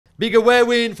Big away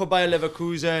win for Bayer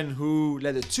Leverkusen, who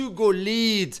let a 2-goal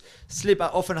lead slip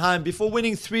at Hoffenheim before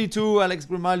winning 3-2. Alex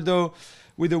Grimaldo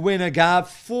with the winner, Gab.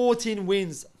 14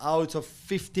 wins out of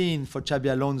 15 for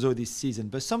Xabi Alonso this season.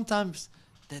 But sometimes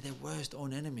they're their worst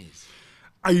own enemies.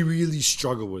 I really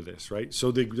struggle with this, right?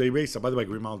 So they raced up. By the way,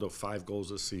 Grimaldo, 5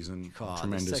 goals this season. God,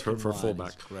 tremendous for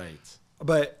fullback. Great.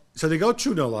 But so they go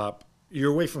 2-0 up.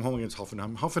 You're away from home against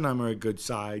Hoffenheim. Hoffenheim are a good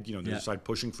side. You know, they're a side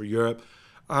pushing for Europe.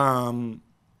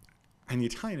 And the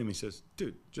Italian in me says,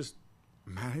 dude, just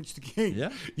manage the game. Yeah.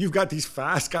 You've got these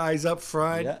fast guys up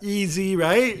front. Yeah. Easy,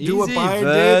 right? Easy. Do what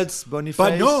Bayern did. Boniface.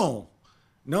 But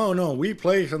no. We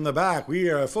play from the back. We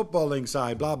are a footballing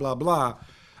side, blah, blah, blah.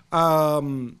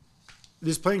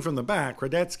 This playing from the back,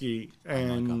 Radetzky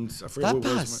and... that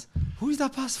pass. Who is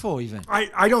that pass for even?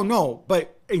 I don't know.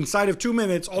 But inside of 2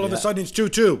 minutes, all of a sudden it's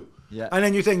 2-2. Yeah. And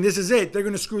then you think, this is it. They're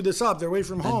going to screw this up. They're away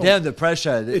from home. And they're under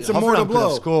pressure. It's a mortal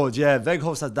blow. Scored. Yeah,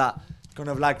 Weghorst had that kind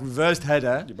of like reversed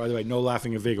header. By the way, no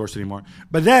laughing at Weghorst anymore.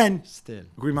 But then,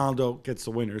 Grimaldo gets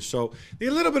the winner. So they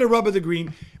get a little bit of rub of the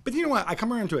green. But you know what? I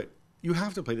come around to it. You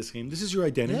have to play this game. This is your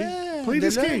identity. Yeah, play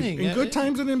this game in good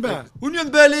times and in bad. Union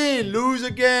Berlin lose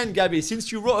again, Gabby.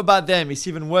 Since you wrote about them, it's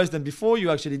even worse than before you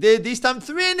actually did. This time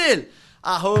 3-0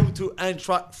 at home to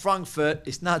Eintracht Frankfurt.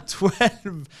 It's now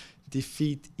 12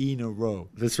 defeat in a row.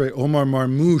 That's right. Omar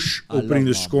Marmouche opening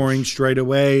the scoring straight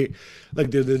away.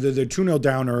 Like they're 2-0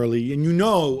 down early. And you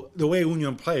know the way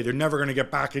Union play, they're never going to get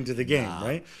back into the game,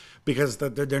 right? Because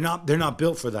they're not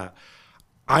built for that.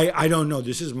 I don't know.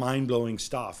 This is mind-blowing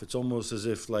stuff. It's almost as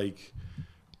if, like,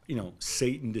 you know,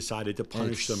 Satan decided to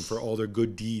punish them for all their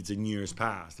good deeds in years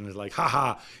past. And it's like,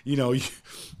 haha, you know,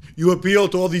 you appeal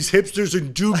to all these hipsters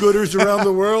and do-gooders around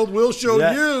the world. We'll show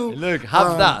you. Look,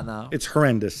 have that now. It's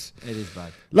horrendous. It is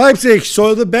bad. Leipzig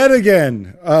soiled the bed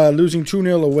again, losing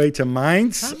 2-0 away to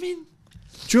Mainz. I mean,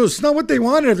 Jules, it's not what they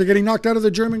wanted if they're getting knocked out of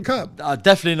the German Cup.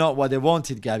 Definitely not what they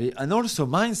wanted, Gabby. And also,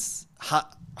 Mainz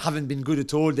haven't been good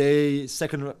at all. They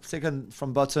second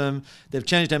from bottom. They've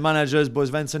changed their managers. Bo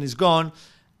Svensson is gone.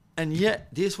 And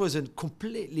yet, this was a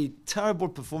completely terrible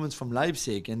performance from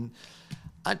Leipzig. And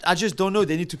I just don't know.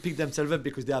 They need to pick themselves up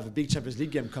because they have a big Champions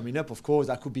League game coming up, of course.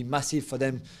 That could be massive for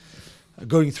them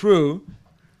going through.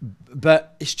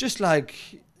 But it's just like,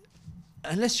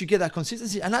 unless you get that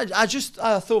consistency. And I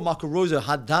thought Marco Rose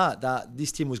had that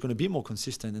this team was going to be more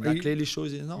consistent. And that clearly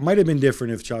shows it now. Might have been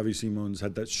different if Xavi Simons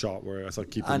had that shot where I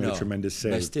thought keeper made a tremendous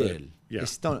save. But still,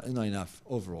 it's not enough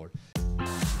overall.